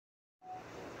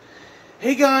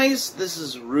Hey guys, this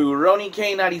is Rurouni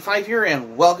K95 here,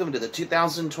 and welcome to the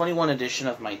 2021 edition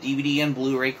of my DVD and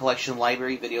Blu-ray Collection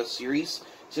Library video series.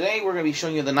 Today we're going to be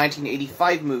showing you the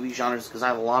 1985 movie genres, because I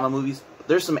have a lot of movies.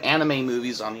 There's some anime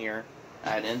movies on here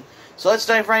added in. So let's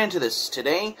dive right into this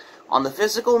today on the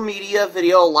Physical Media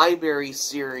Video Library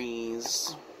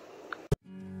series.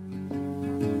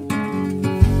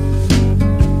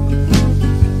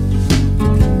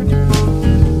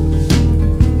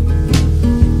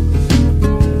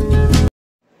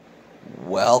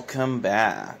 Welcome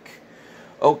back.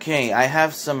 Okay, I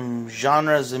have some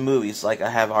genres in movies, like I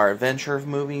have our adventure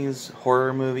movies,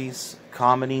 horror movies,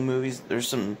 comedy movies. There's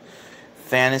some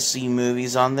fantasy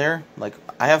movies on there. Like,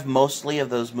 I have mostly of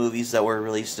those movies that were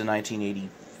released in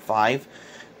 1985,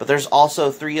 but there's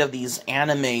also 3 of these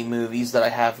anime movies that I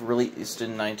have released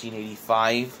in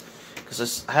 1985,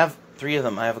 because I have 3 of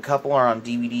them. I have a couple are on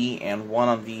DVD and 1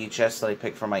 on VHS that I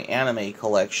picked from my anime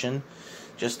collection,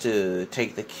 just to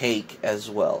take the cake as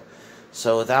well.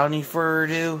 So without any further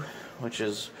ado, which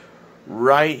is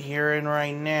right here and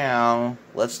right now,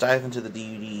 let's dive into the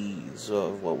DVDs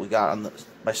of what we got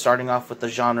by starting off with the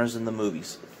genres in the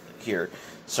movies here.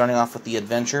 Starting off with the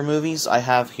adventure movies, I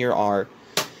have here are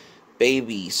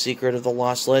Baby, Secret of the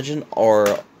Lost Legend,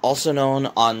 or also known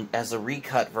as the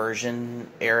recut version,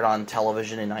 aired on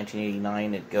television in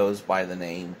 1989. It goes by the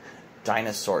name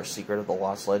Dinosaur, Secret of the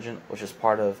Lost Legend, which is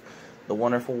part of The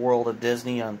Wonderful World of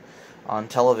Disney on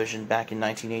television back in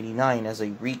 1989 as a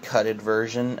recutted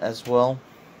version as well.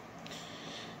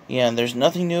 Yeah, and there's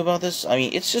nothing new about this. I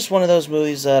mean, it's just one of those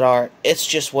movies that are, it's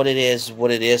just what it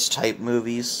is type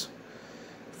movies,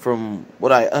 from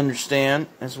what I understand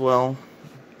as well.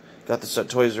 Got this at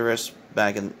Toys R Us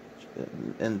back in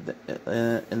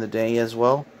the day as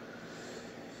well.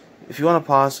 If you want to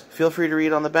pause, feel free to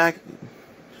read on the back.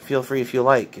 Feel free if you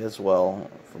like as well.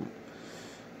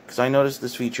 Because I noticed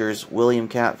this features William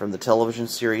Katt from the television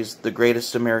series The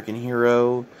Greatest American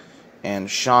Hero,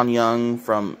 and Sean Young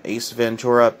from Ace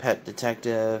Ventura, Pet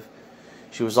Detective.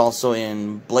 She was also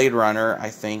in Blade Runner, I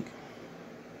think.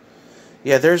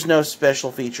 Yeah, there's no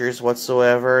special features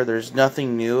whatsoever. There's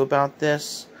nothing new about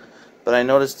this. But I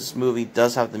noticed this movie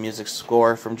does have the music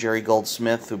score from Jerry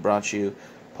Goldsmith, who brought you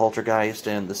Poltergeist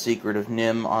and The Secret of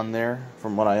NIMH on there,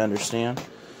 from what I understand.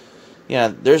 Yeah,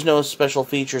 there's no special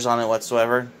features on it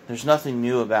whatsoever. There's nothing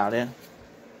new about it.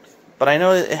 But I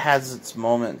know it has its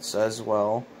moments as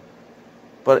well.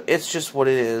 But it's just what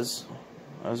it is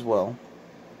as well.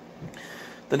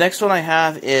 The next one I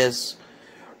have is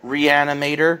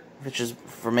Reanimator, which is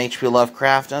from H.P.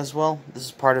 Lovecraft as well. This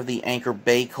is part of the Anchor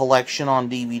Bay collection on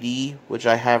DVD, which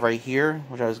I have right here,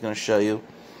 which I was going to show you.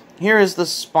 Here is the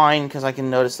spine, because I can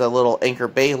notice that little Anchor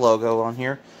Bay logo on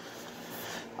here.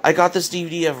 I got this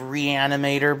DVD of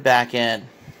Reanimator back in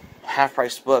Half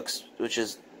Price Books, which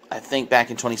is, I think, back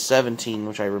in 2017,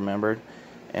 which I remembered.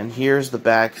 And here's the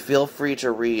back. Feel free to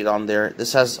read on there.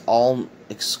 This has all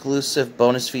exclusive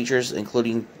bonus features,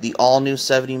 including the all-new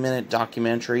 70-minute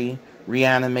documentary,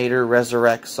 Reanimator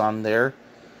Resurrects, on there.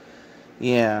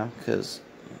 Yeah, because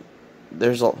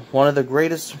there's one of the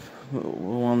greatest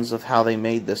ones of how they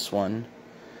made this one.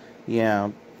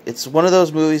 Yeah, it's one of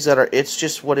those movies that are, it's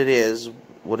just what it is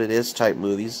type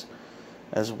movies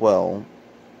as well.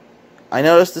 I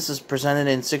noticed this is presented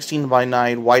in 16:9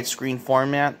 widescreen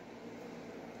format,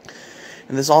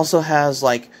 and this also has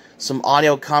like some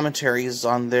audio commentaries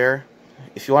on there.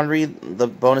 If you want to read the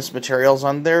bonus materials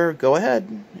on there, go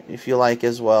ahead if you like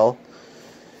as well.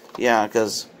 Yeah,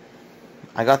 because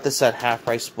I got this at Half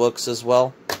Price Books as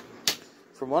well.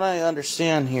 From what I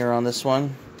understand here on this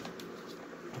one,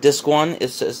 Disc 1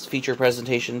 is a feature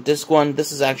presentation. Disc 1,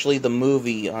 this is actually the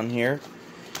movie on here.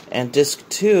 And Disc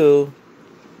 2,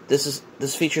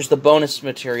 this features the bonus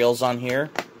materials on here.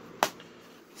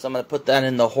 So I'm going to put that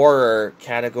in the horror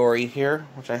category here,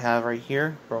 which I have right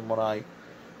here, from what I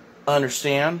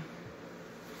understand.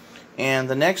 And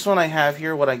the next one I have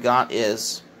here, what I got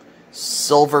is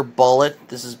Silver Bullet.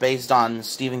 This is based on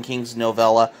Stephen King's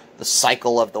novella, The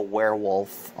Cycle of the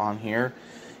Werewolf, on here.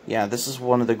 Yeah, this is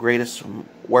one of the greatest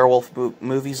werewolf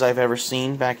movies I've ever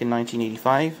seen back in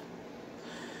 1985.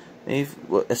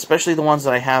 Especially the ones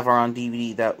that I have are on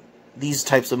DVD, these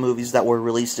types of movies that were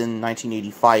released in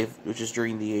 1985, which is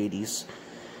during the 80s.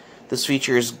 This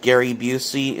features Gary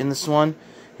Busey in this one,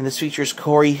 and this features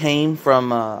Corey Haim from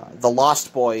The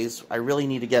Lost Boys. I really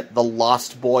need to get The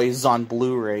Lost Boys on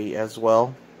Blu-ray as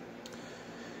well.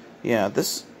 Yeah,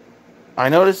 I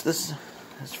noticed this.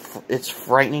 It's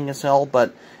frightening as hell,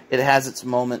 but it has its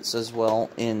moments as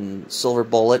well in Silver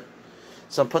Bullet.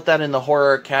 So put that in the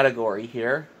horror category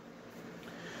here.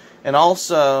 And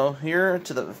also here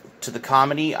to the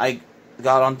comedy,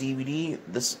 got on DVD,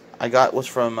 this I got was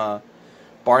from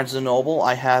Barnes & Noble.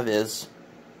 I have is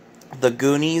The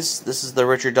Goonies. This is the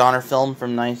Richard Donner film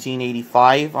from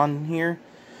 1985 on here.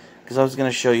 Because I was going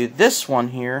to show you this one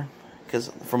here.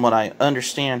 Because from what I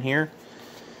understand here.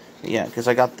 Yeah, because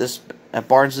I got this at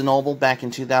Barnes & Noble back in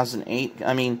 2008.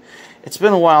 I mean, it's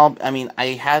been a while. I mean, I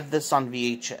had this on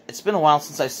VHS. It's been a while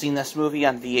since I've seen this movie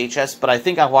on VHS. But I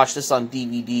think I watched this on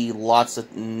DVD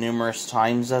numerous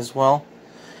times as well.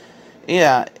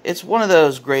 Yeah, it's one of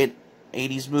those great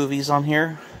 80s movies on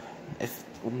here.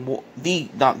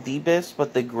 Not the best,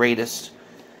 but the greatest.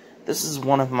 This is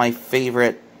one of my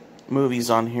favorite movies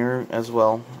on here as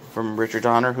well, from Richard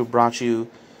Donner, who brought you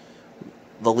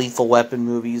the Lethal Weapon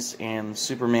movies and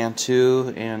Superman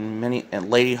 2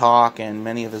 and Lady Hawk and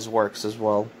many of his works as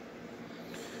well.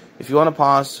 If you want to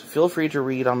pause, feel free to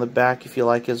read on the back if you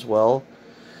like as well.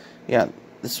 Yeah,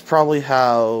 this is probably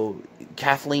how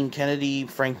Kathleen Kennedy,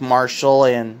 Frank Marshall,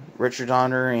 and Richard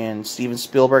Donner and Steven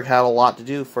Spielberg had a lot to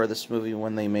do for this movie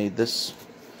when they made this.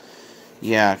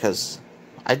 Yeah, because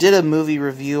I did a movie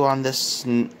review on this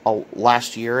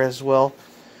last year as well.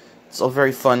 It's a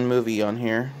very fun movie on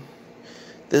here.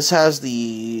 This has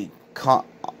the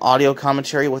audio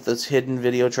commentary with its hidden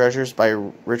video treasures by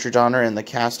Richard Donner and the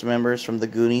cast members from The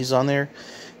Goonies on there.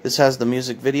 This has the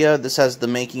music video. This has the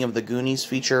Making of the Goonies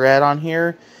featurette on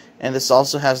here. And this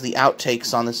also has the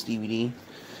outtakes on this DVD.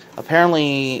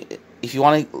 Apparently, if you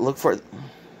want to look for it,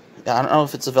 I don't know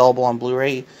if it's available on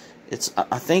Blu-ray.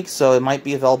 I think so. It might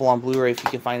be available on Blu-ray if you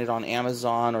can find it on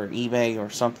Amazon or eBay or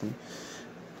something.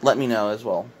 Let me know as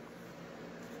well.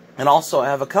 And also, I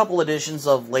have a couple editions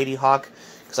of Lady Hawk,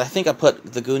 because I think I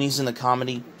put The Goonies in the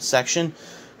comedy section.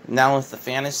 Now with the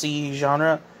fantasy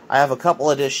genre, I have a couple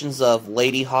editions of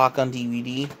Lady Hawk on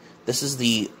DVD. This is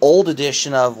the old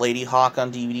edition of Lady Hawk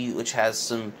on DVD, which has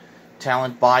some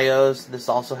talent bios. This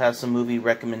also has some movie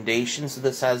recommendations.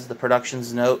 This has the production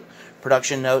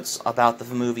notes about the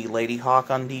movie Lady Hawk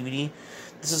on DVD.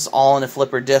 This is all in a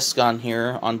flipper disc on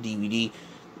here on DVD,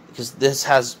 because this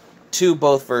has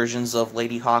both versions of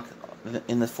Lady Hawk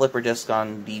in the flipper disc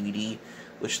on DVD,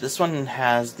 which this one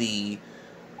has the,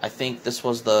 I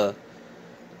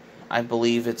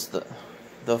believe it's the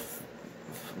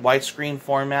widescreen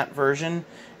format version,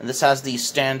 and this has the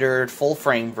standard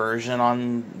full-frame version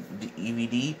on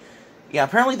DVD. Yeah,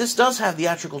 apparently this does have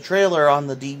theatrical trailer on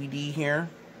the DVD here.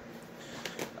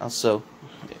 Also,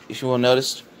 if you will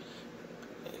notice,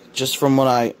 just from what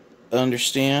I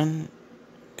understand,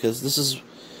 because this is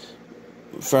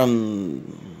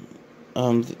from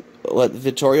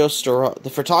Vittorio Storaro. The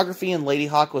photography in Lady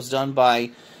Hawk was done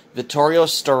by Vittorio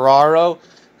Storaro,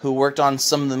 who worked on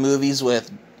some of the movies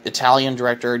with Italian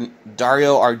director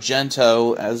Dario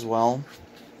Argento as well.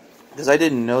 Because I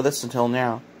didn't know this until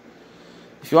now.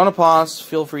 If you want to pause,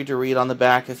 feel free to read on the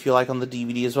back if you like on the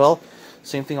DVD as well.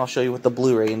 Same thing I'll show you with the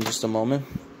Blu-ray in just a moment.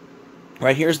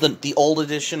 Right here's the old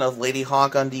edition of Lady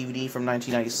Hawk on DVD from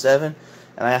 1997.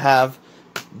 And I have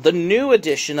the new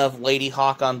edition of Lady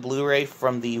Hawk on Blu-ray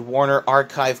from the Warner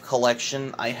Archive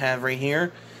Collection I have right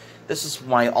here. This is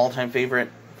my all-time favorite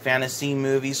fantasy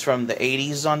movies from the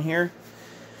 80s on here.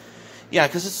 Yeah,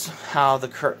 because it's how the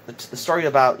story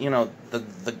about, you know,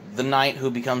 the knight who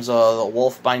becomes a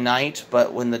wolf by night,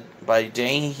 but when by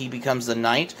day he becomes the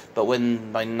knight, but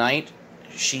when by night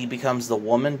she becomes the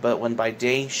woman, but when by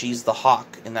day she's the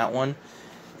hawk in that one.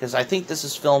 Because I think this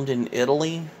is filmed in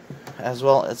Italy as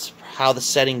well. It's how the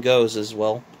setting goes as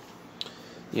well.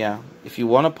 Yeah, if you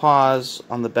want to pause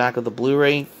on the back of the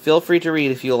Blu-ray, feel free to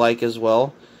read if you like as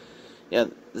well. Yeah,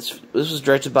 this was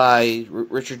directed by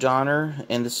Richard Donner,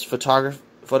 and this is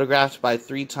photographed by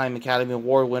three-time Academy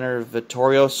Award winner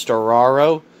Vittorio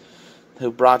Storaro,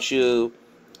 who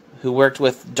worked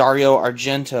with Dario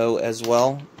Argento as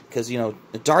well. Because, you know,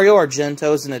 Dario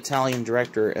Argento is an Italian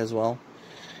director as well.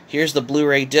 Here's the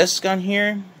Blu-ray disc on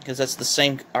here, because that's the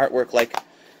same artwork like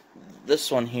this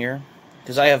one here.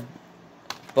 Because I have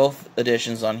both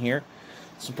editions on here.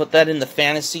 So put that in the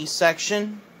fantasy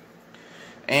section.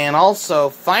 And also,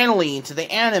 finally, to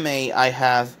the anime, I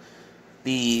have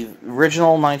the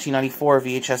original 1994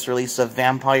 VHS release of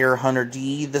Vampire Hunter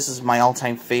D. This is my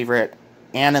all-time favorite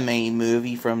anime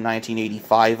movie from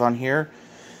 1985 on here.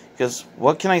 Because,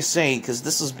 what can I say? Because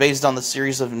this is based on the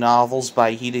series of novels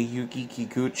by Hideyuki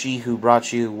Kikuchi, who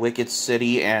brought you Wicked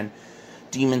City and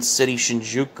Demon City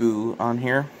Shinjuku on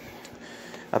here.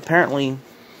 Apparently,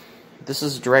 this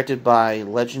is directed by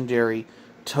legendary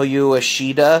Toyo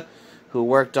Ishida, who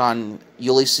worked on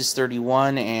Ulysses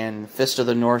 31 and Fist of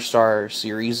the North Star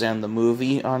series and the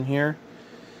movie on here.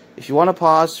 If you want to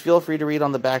pause, feel free to read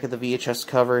on the back of the VHS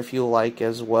cover if you like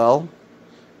as well.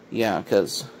 Yeah,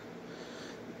 because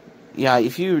Yeah,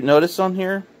 if you notice on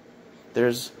here,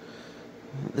 this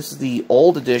is the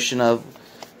old edition of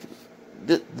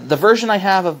the version I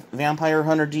have of Vampire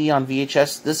Hunter D on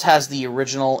VHS. This has the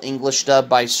original English dub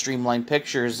by Streamline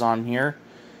Pictures on here.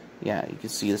 Yeah, you can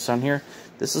see this on here.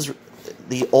 This is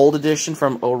the old edition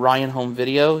from Orion Home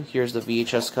Video. Here's the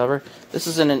VHS cover. This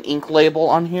is in an ink label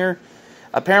on here.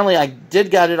 Apparently, I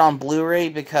did get it on Blu-ray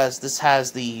because this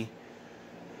has the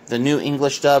new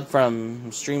English dub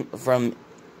from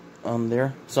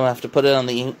there. So I have to put it on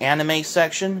the anime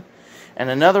section. And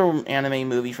another anime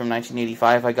movie from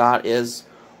 1985 I got is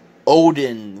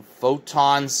Odin,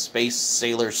 Photon Space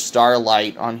Sailor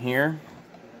Starlight on here.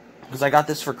 Because I got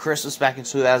this for Christmas back in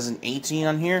 2018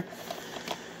 on here.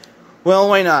 Well,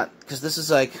 why not? Because this is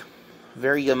like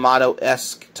very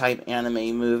Yamato-esque type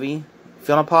anime movie. If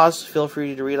you want to pause, feel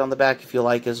free to read on the back if you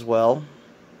like as well.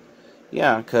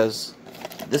 Yeah, because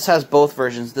this has both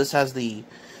versions. This has the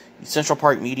Central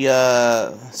Park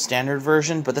Media standard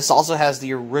version, but this also has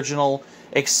the original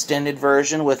extended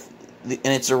version in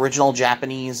its original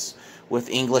Japanese with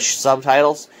English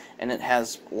subtitles, and it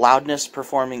has Loudness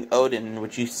performing Odin,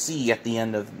 which you see at the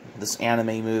end of this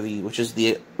anime movie, which is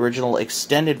the original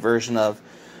extended version of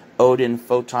Odin,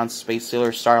 Photon Space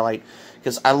Sailor Starlight.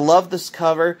 Because I love this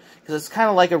cover, because it's kind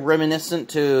of like a reminiscent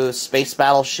to Space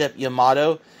Battleship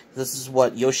Yamato. This is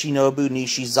what Yoshinobu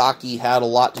Nishizaki had a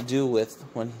lot to do with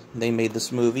when they made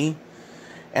this movie.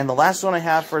 And the last one I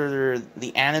have for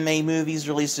the anime movies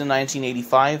released in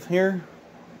 1985 here,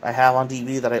 I have on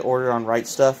DVD that I ordered on Right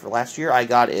Stuff for last year, I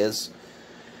got is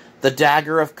The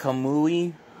Dagger of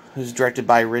Kamui, who's directed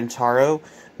by Rintaro,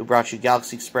 who brought you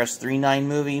Galaxy Express 39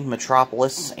 movie,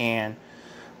 Metropolis, and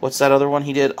what's that other one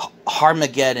he did?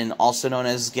 Harmageddon, also known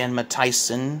as Genma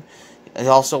Tyson. He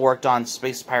also worked on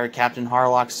Space Pirate Captain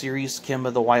Harlock series,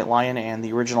 Kimba the White Lion, and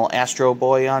the original Astro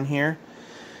Boy on here.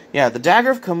 Yeah, The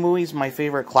Dagger of Kamui is my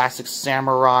favorite classic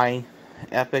samurai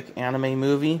epic anime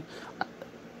movie.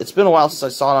 It's been a while since I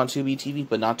saw it on Tubi TV,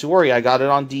 but not to worry, I got it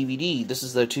on DVD. This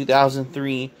is the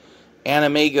 2003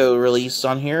 Animego release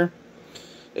on here.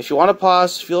 If you want to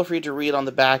pause, feel free to read on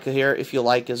the back of here if you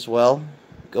like as well.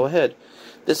 Go ahead.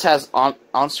 This has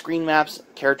on-screen maps,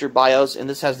 character bios, and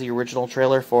this has the original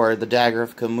trailer for The Dagger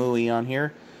of Kamui on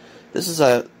here. This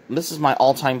is my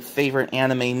all-time favorite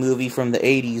anime movie from the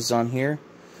 80s on here,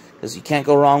 because you can't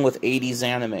go wrong with 80s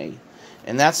anime.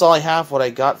 And that's all I have, what I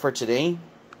got for today.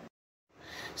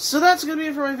 So that's going to be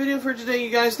it for my video for today, you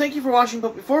guys. Thank you for watching,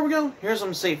 but before we go, here's what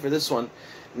I'm saying for this one.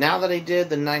 Now that I did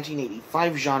the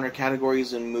 1985 genre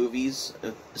categories in movies,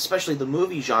 especially the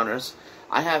movie genres,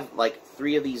 I have like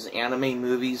 3 of these anime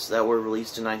movies that were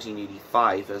released in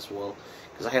 1985 as well,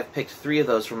 because I have picked 3 of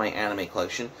those from my anime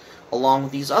collection, along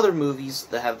with these other movies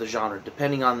that have the genre,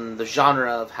 depending on the genre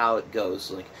of how it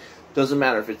goes. Like, doesn't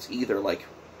matter if it's either like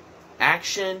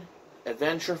action,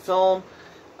 adventure film,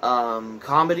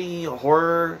 comedy,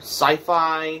 horror,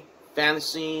 sci-fi,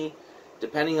 fantasy,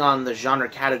 depending on the genre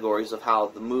categories of how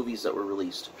the movies that were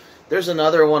released. There's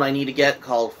another one I need to get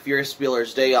called Ferris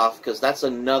Bueller's Day Off, because that's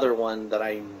another one that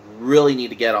I really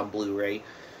need to get on Blu-ray.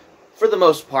 For the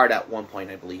most part, at one point,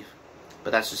 I believe.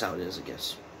 But that's just how it is, I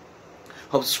guess.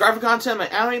 Hope to subscribe for content. My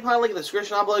anime plan link in the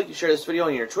description down below. You can share this video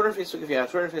on your Twitter and Facebook if you have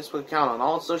a Twitter and Facebook account, on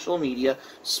all social media.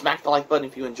 Smack the like button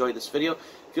if you enjoyed this video.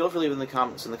 Feel free to leave in the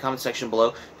comments in the comment section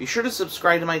below. Be sure to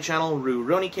subscribe to my channel,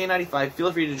 RuRoniK95.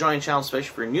 Feel free to join the channel,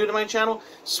 especially if you're new to my channel.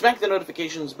 Smack the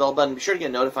notifications bell button. Be sure to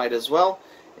get notified as well.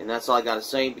 And that's all I gotta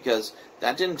say, because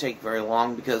that didn't take very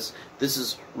long, because this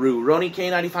is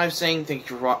RuRoniK95 saying thank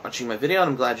you for watching my video, and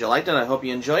I'm glad you liked it, and I hope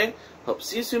you enjoy it. Hope to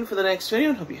see you soon for the next video,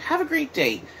 and hope you have a great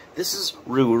day. This is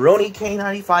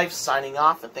RuRoniK95 signing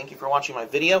off, and thank you for watching my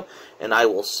video, and I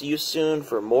will see you soon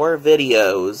for more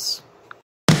videos.